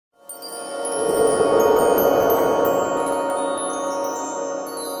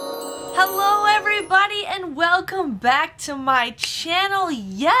welcome back to my channel.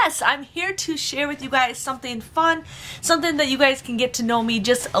 Yes, I'm here to share with you guys something fun, something that you guys can get to know me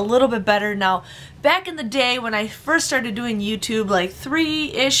just a little bit better. Now, back in the day when I first started doing YouTube, like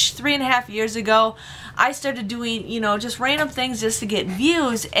 3.5 years ago, I started doing, just random things just to get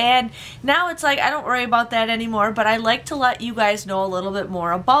views, and now it's like I don't worry about that anymore, but I like to let you guys know a little bit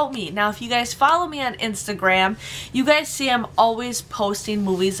more about me. Now, if you guys follow me on Instagram, you guys see I'm always posting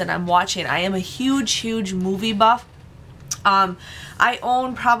movies that I'm watching. I am a huge movie buff. I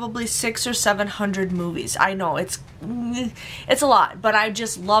own probably 600 or 700 movies. I know it's a lot, but I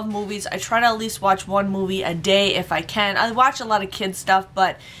just love movies. I try to at least watch one movie a day if I can. I watch a lot of kids stuff,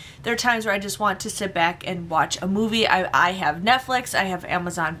 but there are times where I just want to sit back and watch a movie. I have Netflix, I have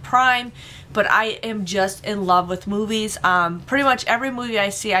Amazon Prime, but I am just in love with movies. Pretty much every movie I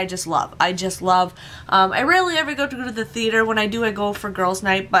see, I just love. I rarely ever go to the theater. When I do, I go for girls'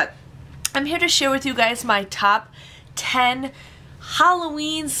 night, but I'm here to share with you guys my top 10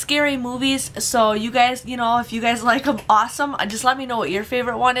 Halloween scary movies. So you guys, if you guys like them, awesome. Just let me know what your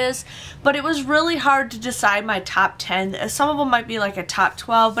favorite one is. But it was really hard to decide my top 10. Some of them might be like a top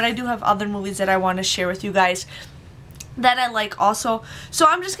 12, but I do have other movies that I want to share with you guys that I like also. So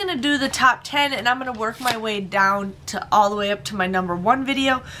I'm just going to do the top 10, and I'm going to work my way down to all the way up to my number 1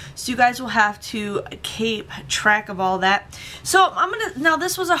 video. So you guys will have to keep track of all that. So now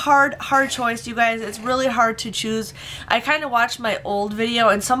this was a hard choice, you guys. It's really hard to choose. I kind of watched my old video,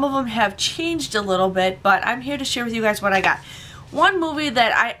 and some of them have changed a little bit, but I'm here to share with you guys what I got. One movie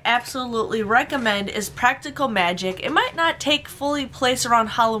that I absolutely recommend is Practical Magic. It might not take fully place around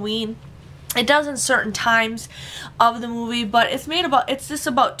Halloween. It does in certain times of the movie, but it's just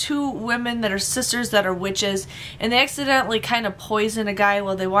about two women that are sisters that are witches, and they accidentally kind of poison a guy.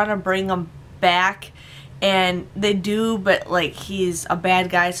 Well, they want to bring him back, and they do, but like he's a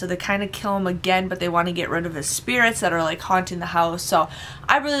bad guy, so they kind of kill him again, but they want to get rid of his spirits that are like haunting the house. So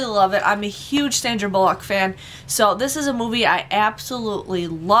I really love it. I'm a huge Sandra Bullock fan, so this is a movie I absolutely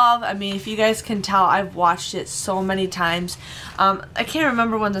love. I mean, if you guys can tell, I've watched it so many times. I can't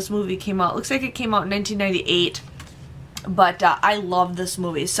remember when this movie came out. It looks like it came out in 1998. But I love this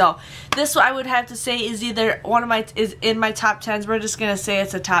movie. So this, I would have to say, is either is in my top 10s. We're just gonna say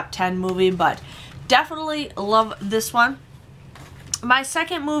it's a top 10 movie, but definitely love this one. My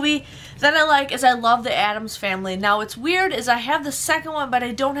second movie that I like is I love The Addams Family. Now, what's weird is I have the second one, but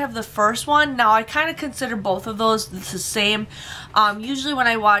I don't have the first one. Now, I kind of consider both of those the same. Usually when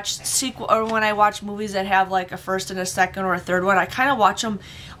I watch when I watch movies that have like a first and a second or a third one, I kind of watch them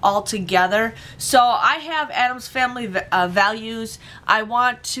all together. So I have Addams Family Values. I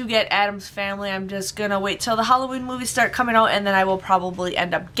want to get Addams Family. I'm just gonna wait till the Halloween movies start coming out, and then I will probably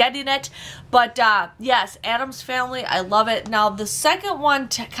end up getting it. But yes, Addams Family, I love it. Now, the second one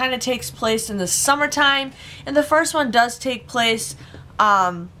kind of takes place in the summertime, and the first one does take place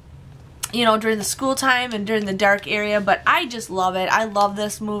during the school time and during the dark area, but I just love it. I love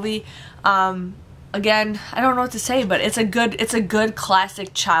this movie. Again, I don't know what to say, but it's a good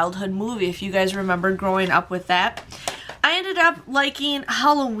classic childhood movie if you guys remember growing up with that. I ended up liking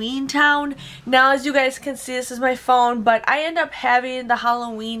Halloween Town. Now, as you guys can see, this is my phone, but I end up having the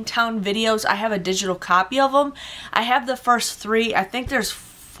Halloween Town videos. I have a digital copy of them. I have the first 3. I think there's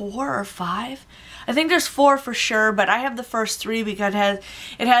 4 or 5. I think there's 4 for sure, but I have the first 3 because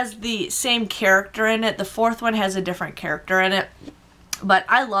it has the same character in it. The 4th one has a different character in it. But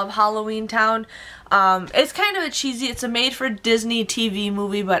I love Halloween Town. It's kind of a cheesy, it's a made-for-Disney TV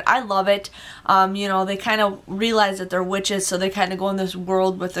movie, but I love it. They kind of realize that they're witches, so they kind of go in this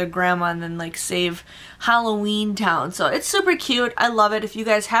world with their grandma and then, like, save Halloween Town. So it's super cute. I love it. If you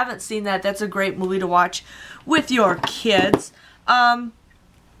guys haven't seen that, that's a great movie to watch with your kids. The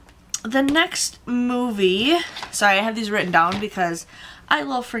next movie, sorry, I have these written down because I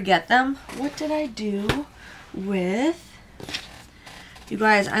will forget them. What did I do with... You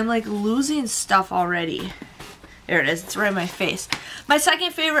guys, I'm like losing stuff already. There it is. It's right in my face. My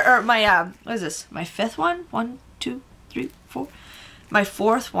second favorite, or my, what is this? My 5th one? 1, 2, 3, 4. My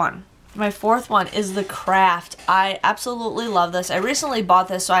 4th one. My 4th one is The Craft. I absolutely love this. I recently bought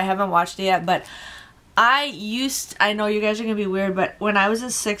this, so I haven't watched it yet, but I know you guys are going to be weird, but when I was in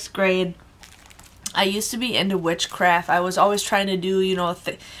 6th grade, I used to be into witchcraft. I was always trying to do,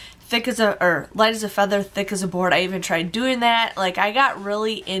 light as a feather, thick as a board. I even tried doing that. Like, I got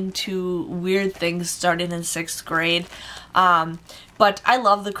really into weird things starting in 6th grade. But I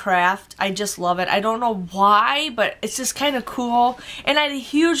love the craft. I just love it. I don't know why, but it's just kind of cool. And I had a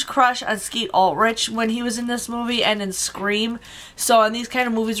huge crush on Skeet Ulrich when he was in this movie and in Scream. So, and these kind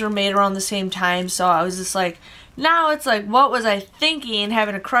of movies were made around the same time. So I was just like, now it's like, what was I thinking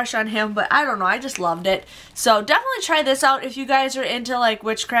having a crush on him? But I don't know. I just loved it. So definitely try this out if you guys are into like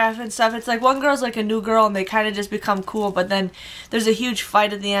witchcraft and stuff. It's like one girl's like a new girl and they kind of just become cool. But then there's a huge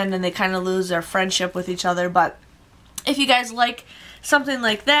fight at the end and they kind of lose their friendship with each other. But if you guys like something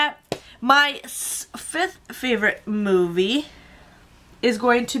like that, my fifth favorite movie is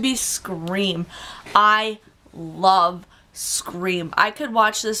going to be Scream. I love Scream. I could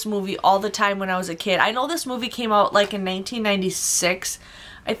watch this movie all the time when I was a kid. I know this movie came out like in 1996,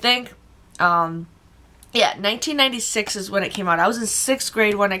 I think. Yeah, 1996 is when it came out. I was in 6th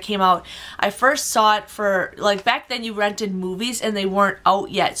grade when it came out. I first saw it for, like, back then you rented movies and they weren't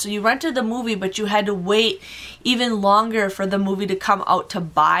out yet. So you rented the movie, but you had to wait even longer for the movie to come out to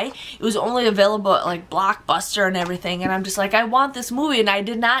buy. It was only available at, like, Blockbuster and everything. And I'm just like, I want this movie. And I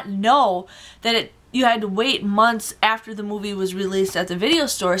did not know that you had to wait months after the movie was released at the video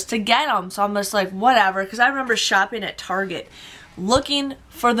stores to get them. So I'm just like, whatever. Because I remember shopping at Target looking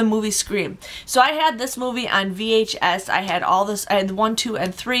for the movie Scream. So I had this movie on VHS. I had all this. I had 1, 2,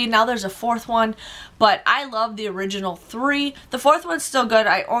 and 3. Now there's a 4th one, but I love the original 3. The 4th one's still good.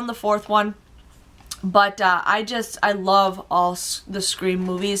 I own the 4th one. But I love all the Scream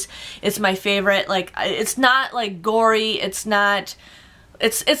movies. It's my favorite. Like, it's not like gory. It's not.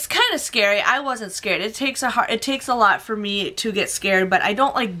 It's kind of scary. I wasn't scared. It takes a lot for me to get scared, but I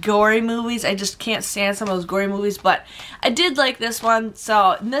don't like gory movies. I just can't stand some of those gory movies, but I did like this one.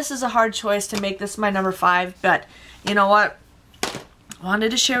 So this is a hard choice to make this my number 5, but you know what?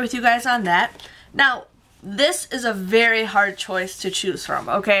 Wanted to share with you guys on that. Now, this is a very hard choice to choose from,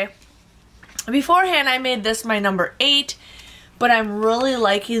 okay? Beforehand, I made this my number 8. But I'm really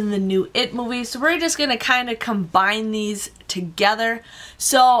liking the new It movie, so we're just going to kind of combine these together.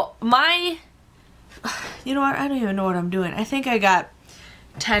 So you know what, I don't even know what I'm doing. I think I got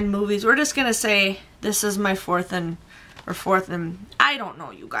 10 movies. We're just going to say this is my fourth and I don't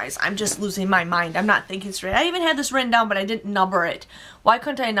know, you guys. I'm just losing my mind. I'm not thinking straight. I even had this written down, but I didn't number it. Why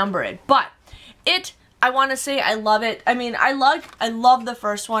couldn't I number it? But It, I want to say I love it. I mean, I love the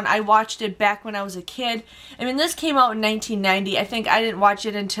first one. I watched it back when I was a kid. I mean, this came out in 1990. I think I didn't watch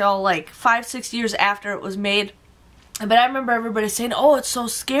it until like 5-6 years after it was made. But I remember everybody saying, oh, it's so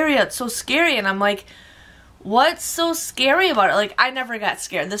scary, it's so scary. And I'm like, what's so scary about it? Like, I never got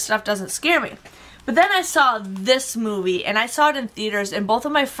scared. This stuff doesn't scare me. But then I saw this movie, and I saw it in theaters, and both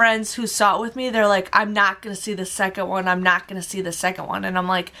of my friends who saw it with me, they're like, I'm not going to see the second one, I'm not going to see the second one. And I'm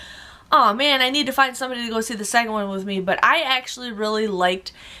like, oh man, I need to find somebody to go see the second one with me. But I actually really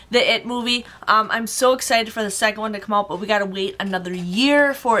liked the It movie. I'm so excited for the second one to come out, but we gotta wait another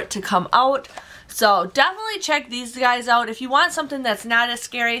year for it to come out. So definitely check these guys out. If you want something that's not as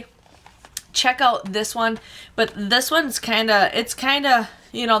scary, check out this one. But this one's it's kinda,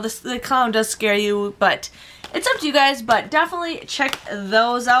 you know, the clown does scare you, but it's up to you guys. But definitely check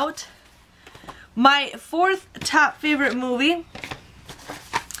those out. My fourth top favorite movie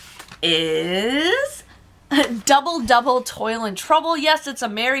is Double Toil and Trouble. Yes, it's a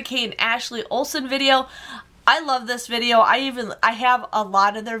Mary-Kate and Ashley Olsen video. I love this video. I have a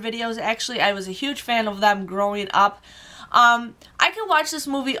lot of their videos actually. I was a huge fan of them growing up. I can watch this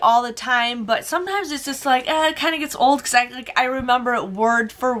movie all the time, but sometimes it's just like, it kind of gets old because I remember it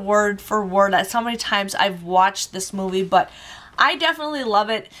word for word for word. That's how many times I've watched this movie, but I definitely love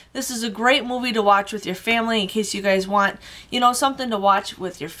it. This is a great movie to watch with your family in case you guys want, you know, something to watch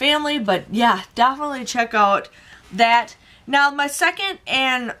with your family. But yeah, definitely check out that. Now, my second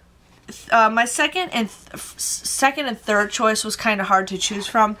and third choice was kind of hard to choose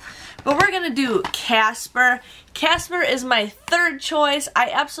from, but we're gonna do Casper. Casper is my third choice. I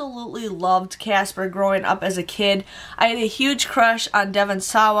absolutely loved Casper growing up as a kid. I had a huge crush on Devon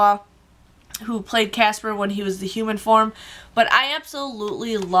Sawa, who played Casper when he was the human form. But I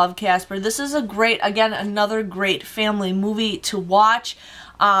absolutely love Casper. This is a great, again, another great family movie to watch.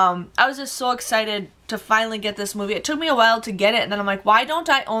 I was just so excited to finally get this movie. It took me a while to get it, and then I'm like, why don't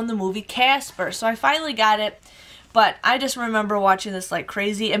I own the movie Casper? So I finally got it. But I just remember watching this like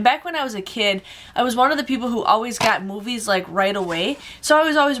crazy. And back when I was a kid, I was one of the people who always got movies like right away. So I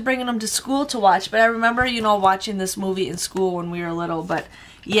was always bringing them to school to watch. But I remember, you know, watching this movie in school when we were little. But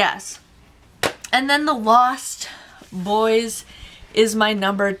yes. And then The Lost Boys is my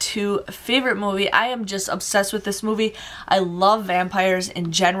number 2 favorite movie. I am just obsessed with this movie. I love vampires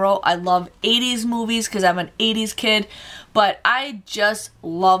in general. I love 80s movies because I'm an 80s kid. But I just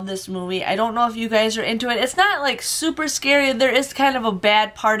love this movie. I don't know if you guys are into it. It's not like super scary. There is kind of a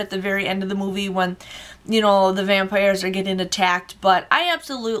bad part at the very end of the movie when, you know, the vampires are getting attacked. But I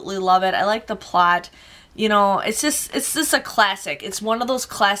absolutely love it. I like the plot. You know, it's just a classic. It's one of those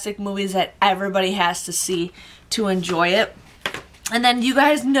classic movies that everybody has to see to enjoy it. And then you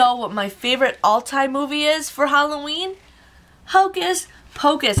guys know what my favorite all-time movie is for Halloween? Hocus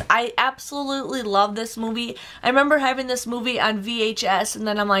Pocus. I absolutely love this movie. I remember having this movie on VHS, and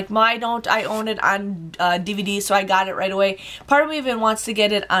then I'm like, why don't I own it on DVD? So I got it right away. Part of me even wants to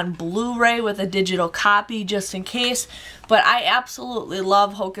get it on Blu-ray with a digital copy just in case. But I absolutely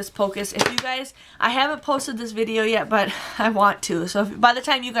love Hocus Pocus. If you guys, I haven't posted this video yet, but I want to. So by the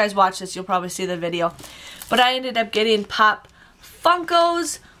time you guys watch this, you'll probably see the video. But I ended up getting Pop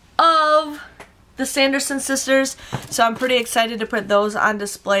Funkos of the Sanderson sisters, so I'm pretty excited to put those on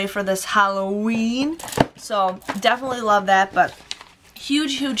display for this Halloween. So definitely love that. But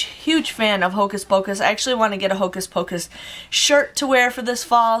huge fan of Hocus Pocus. I actually want to get a Hocus Pocus shirt to wear for this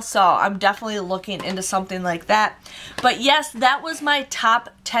fall, so I'm definitely looking into something like that. But yes, that was my top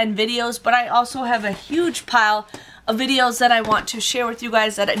 10 videos, but I also have a huge pile of videos that I want to share with you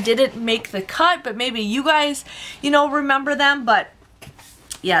guys that didn't make the cut, but maybe you guys, you know, remember them. But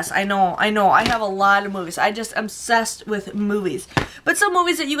yes, I know, I have a lot of movies. I just am obsessed with movies. But some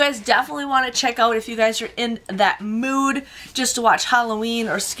movies that you guys definitely want to check out if you guys are in that mood just to watch Halloween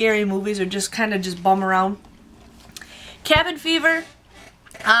or scary movies or just kind of just bum around. Cabin Fever.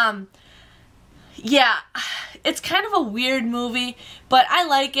 Yeah, it's kind of a weird movie, but I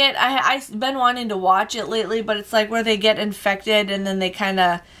like it. I've been wanting to watch it lately, but it's like where they get infected and then they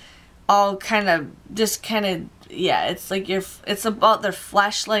yeah, it's like it's about their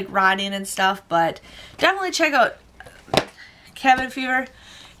flesh like rotting and stuff. But definitely check out Cabin Fever.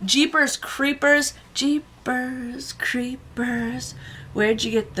 Jeepers Creepers. Jeepers Creepers, where'd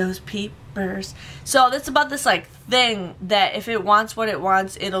you get those peepers? So that's about this like thing that if it wants what it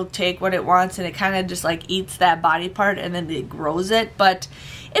wants, it'll take what it wants, and it kind of just like eats that body part and then it grows it. But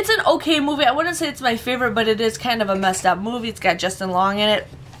it's an okay movie. I wouldn't say it's my favorite, but it is kind of a messed up movie. It's got Justin Long in it.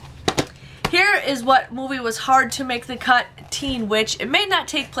 Here is what movie was hard to make the cut. Teen Witch. It may not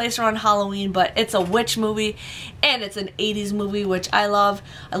take place around Halloween, but it's a witch movie, and it's an 80s movie, which I love.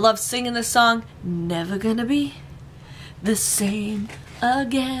 I love singing the song, Never Gonna Be the Same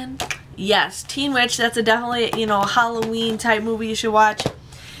Again. Yes, Teen Witch, that's a definitely, you know, Halloween type movie you should watch.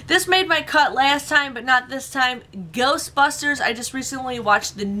 This made my cut last time, but not this time. Ghostbusters. I just recently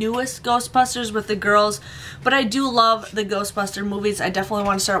watched the newest Ghostbusters with the girls, but I do love the Ghostbuster movies. I definitely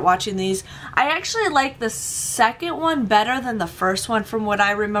want to start watching these. I actually like the second one better than the first one from what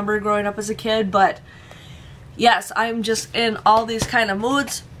I remember growing up as a kid, but yes, I'm just in all these kind of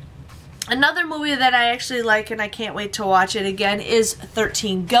moods. Another movie that I actually like and I can't wait to watch it again is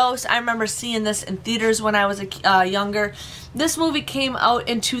 13 Ghosts. I remember seeing this in theaters when I was younger. This movie came out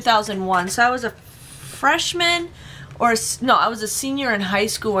in 2001, so I was a freshman, or no, I was a senior in high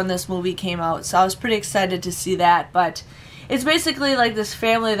school when this movie came out, so I was pretty excited to see that. But it's basically like this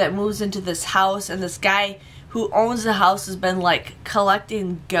family that moves into this house, and this guy who owns the house has been like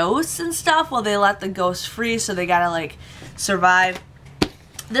collecting ghosts and stuff while they let the ghosts free, so they gotta like survive.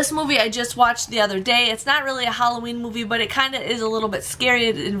 This movie I just watched the other day. It's not really a Halloween movie, but it kind of is a little bit scary.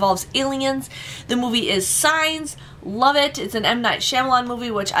 It involves aliens. The movie is Signs. Love it. It's an M. Night Shyamalan movie,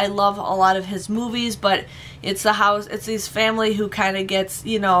 which I love a lot of his movies, but it's the house, it's this family who kind of gets,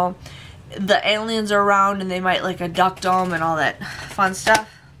 you know, the aliens are around and they might like abduct them and all that fun stuff.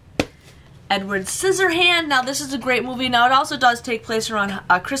 Edward Scissorhands. Now this is a great movie. Now it also does take place around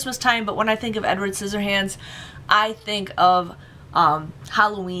Christmas time, but when I think of Edward Scissorhands, I think of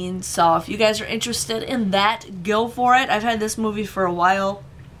Halloween. So if you guys are interested in that, go for it. I've had this movie for a while,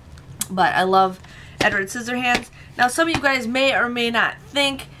 but I love Edward Scissorhands. Now some of you guys may or may not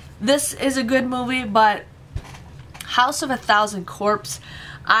think this is a good movie, but House of a Thousand Corpses.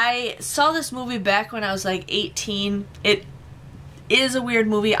 I saw this movie back when I was like 18. It is a weird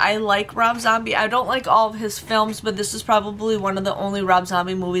movie. I like Rob Zombie. I don't like all of his films, but this is probably one of the only Rob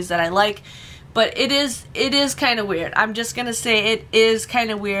Zombie movies that I like. But it is kind of weird. I'm just going to say it is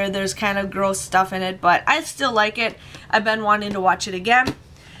kind of weird. There's kind of gross stuff in it, but I still like it. I've been wanting to watch it again.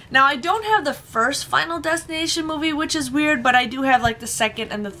 Now, I don't have the first Final Destination movie, which is weird, but I do have like the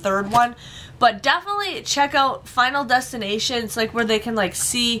second and the third one. But definitely check out Final Destination. It's like where they can like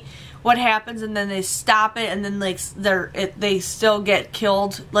see what happens and then they stop it and then like they still get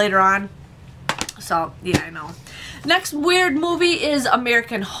killed later on. So, yeah, I know. Next weird movie is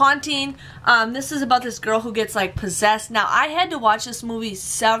American Haunting. This is about this girl who gets like possessed. Now, I had to watch this movie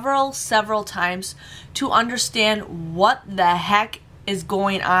several times to understand what the heck is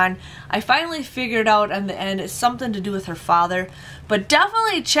going on. I finally figured out in the end it's something to do with her father. But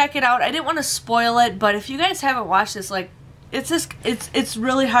definitely check it out. I didn't want to spoil it, but if you guys haven't watched this, like, it's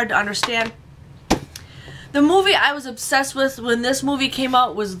really hard to understand. The movie I was obsessed with when this movie came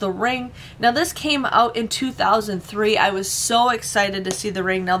out was The Ring. Now, this came out in 2003. I was so excited to see The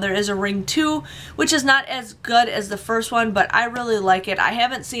Ring. Now, there is a Ring 2, which is not as good as the first one, but I really like it. I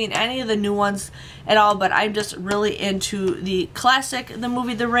haven't seen any of the new ones at all, but I'm just really into the classic, the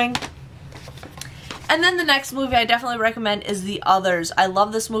movie The Ring. And then the next movie I definitely recommend is The Others. I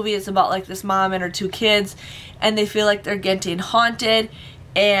love this movie. It's about like this mom and her 2 kids, and they feel like they're getting haunted.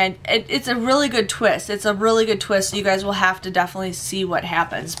 And it's a really good twist. It's a really good twist. So you guys will have to definitely see what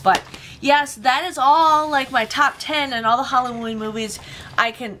happens. But yes, that is all like my top 10 and all the Halloween movies.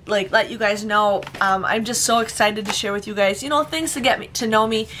 I can like let you guys know. I'm just so excited to share with you guys, you know, things to get to know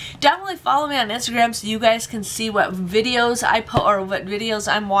me. Definitely follow me on Instagram so you guys can see what videos I put or what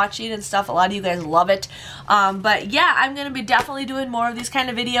videos I'm watching and stuff. A lot of you guys love it. But yeah, I'm gonna be definitely doing more of these kind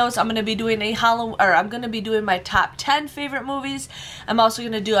of videos. I'm gonna be doing I'm gonna be doing my top 10 favorite movies. I'm also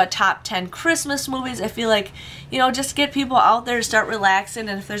gonna do a top 10 Christmas movies. I feel like, you know, just get people out there to start relaxing,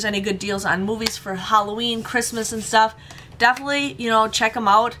 and if there's any good deals on movies for Halloween, Christmas and stuff, definitely, you know, check them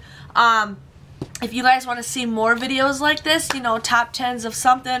out. If you guys want to see more videos like this, you know, top 10s of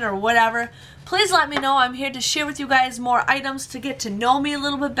something or whatever, please let me know. I'm here to share with you guys more items to get to know me a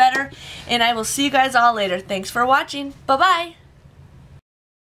little bit better, and I will see you guys all later. Thanks for watching. Bye-bye.